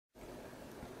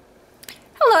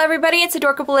Hello everybody, it's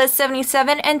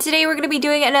Adorkableiz77 and today we're going to be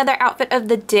doing another outfit of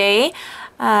the day.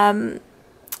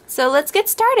 So let's get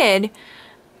started.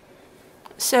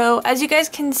 So as you guys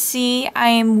can see, I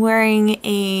am wearing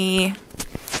a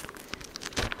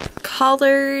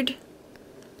collared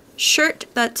shirt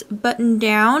that's buttoned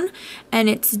down and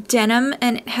it's denim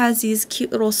and it has these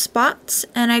cute little spots,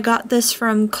 and I got this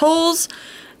from Kohl's.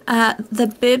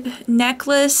 The bib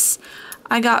necklace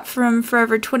I got from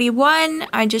Forever 21.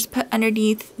 I just put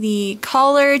underneath the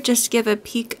collar just to give a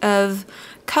peek of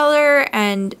color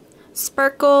and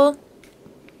sparkle.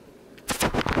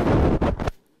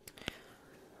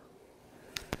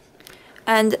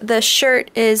 And the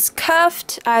shirt is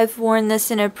cuffed. I've worn this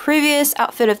in a previous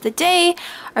outfit of the day.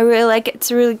 I really like it.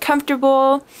 It's really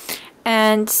comfortable.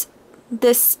 And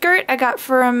this skirt I got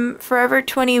from Forever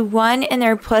 21 in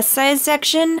their plus size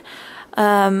section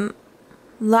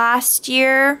last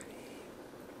year.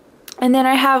 And then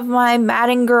I have my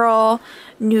Madden Girl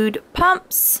nude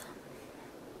pumps.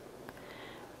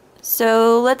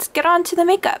 So let's get on to the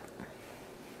makeup.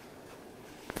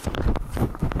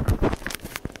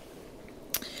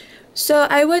 So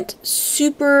I went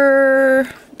super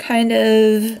kind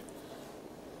of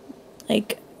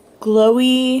like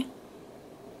glowy.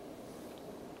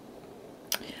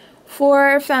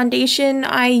 For foundation,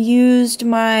 I used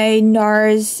my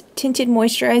NARS Tinted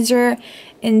Moisturizer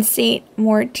in St.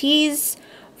 Mortiz.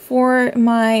 For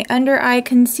my under eye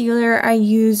concealer, I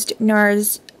used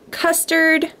NARS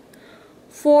Custard.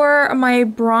 For my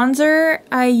bronzer,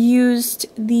 I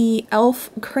used the e.l.f.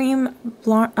 Cream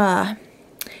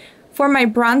For my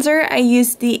bronzer, I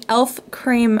used the e.l.f.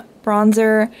 Cream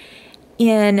Bronzer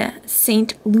in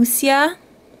St. Lucia.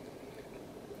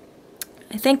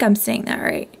 I think I'm saying that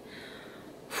right.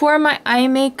 For my eye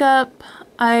makeup,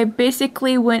 I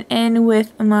basically went in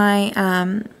with my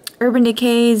Urban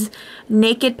Decay's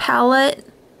Naked palette,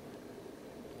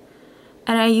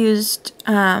 and I used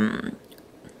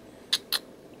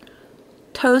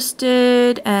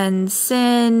Toasted and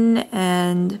Sin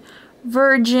and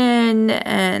Virgin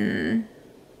and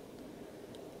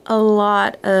a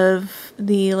lot of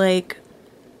the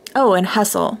and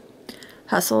Hustle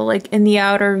like in the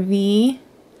outer V.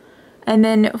 And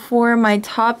then for my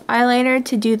top eyeliner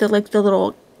to do the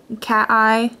little cat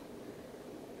eye,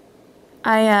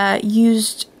 I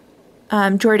used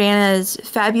Jordana's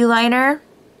Fabuliner.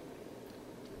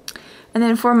 And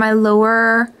then for my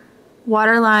lower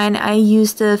waterline, I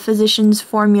used the Physicians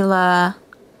Formula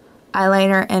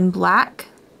eyeliner in black.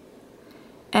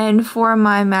 And for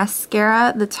my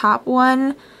mascara, the top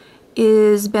one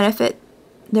is Benefit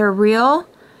They're Real,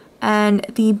 and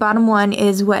the bottom one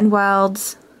is Wet n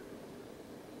Wild's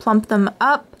Plump Them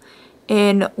Up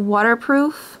in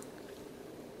Waterproof.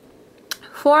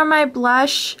 For my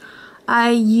blush,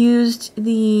 I used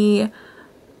the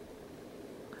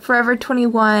Forever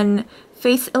 21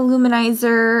 Face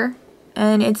Illuminizer,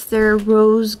 and it's their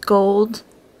Rose Gold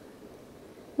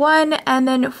one. And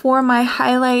then for my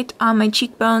highlight on my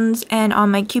cheekbones and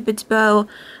on my Cupid's bow,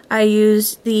 I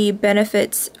used the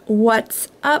Benefit's What's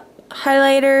Up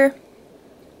highlighter.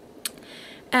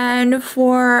 And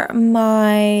for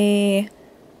my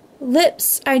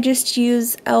lips, I just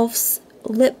use e.l.f.'s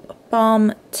Lip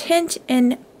Balm Tint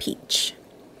in Peach.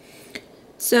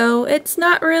 So it's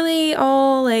not really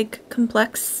all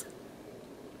complex,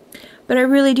 but I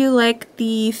really do like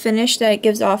the finish that it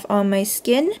gives off on my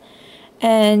skin,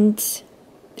 and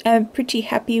I'm pretty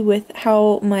happy with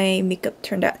how my makeup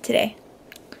turned out today.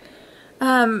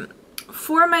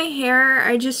 For my hair,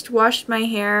 I just washed my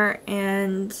hair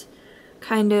and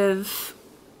kind of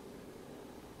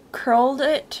curled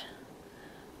it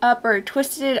up or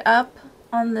twisted it up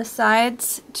on the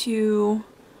sides to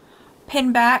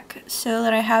pin back so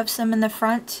that I have some in the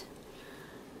front.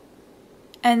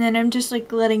 And then I'm just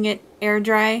letting it air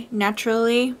dry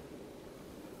naturally.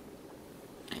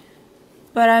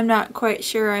 But I'm not quite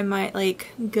sure. I might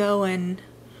go and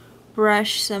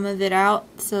brush some of it out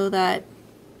so that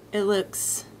it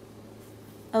looks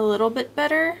a little bit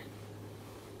better.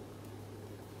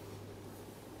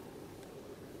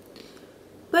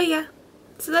 But yeah,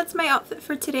 so that's my outfit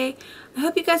for today. I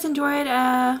hope you guys enjoyed.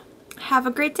 Have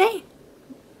a great day.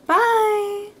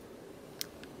 Bye!